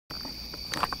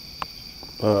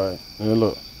Alright, now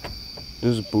look.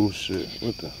 This is Boost shit.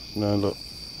 What the? Now look.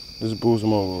 This is Boost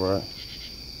Mobile, right?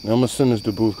 Now I'm gonna send this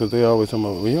to Boost because they always tell me,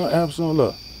 well, your app's on.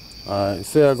 Look. Alright,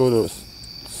 say I go to a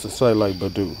site like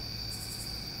Badoo.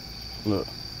 Look.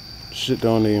 Shit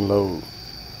don't even load.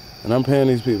 And I'm paying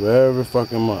these people every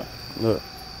fucking month. Look.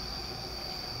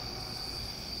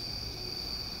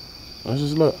 Let's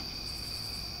just look.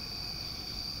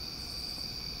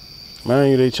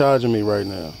 Mind you, they charging me right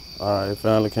now. Alright, it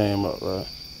finally came up, right?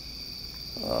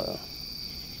 Alright.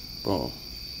 Boom.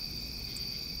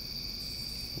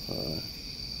 Alright.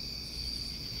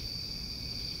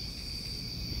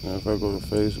 Now if I go to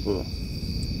Facebook.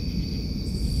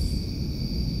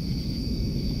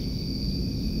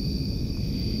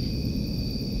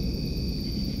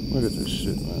 Look at this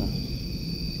shit, man.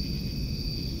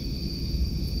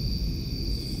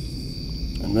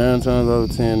 And 9 times out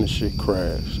of 10, this shit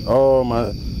crashed. All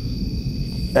my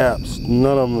apps,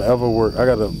 none of them ever work. I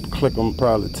gotta click them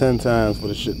probably 10 times for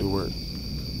the shit to work.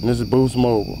 And this is Boost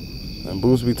Mobile. And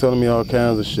Boost be telling me all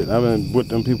kinds of shit. I've been with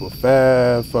them people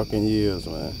 5 fucking years,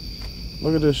 man.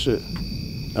 Look at this shit.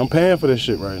 I'm paying for this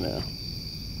shit right now.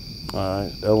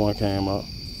 Alright, that one came up.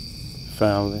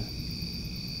 Finally.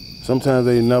 Sometimes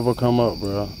they never come up,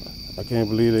 bro. I can't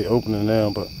believe they opening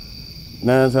now, but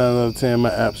 9 times out of 10,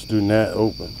 my apps do not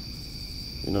open.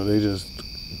 You know, they just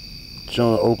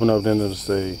trying to open up, then it'll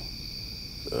say,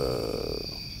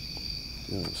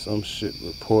 you know, some shit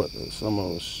report or some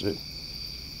other shit.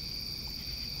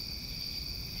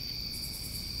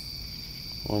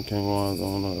 One came on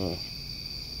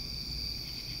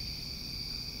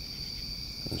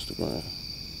Instagram.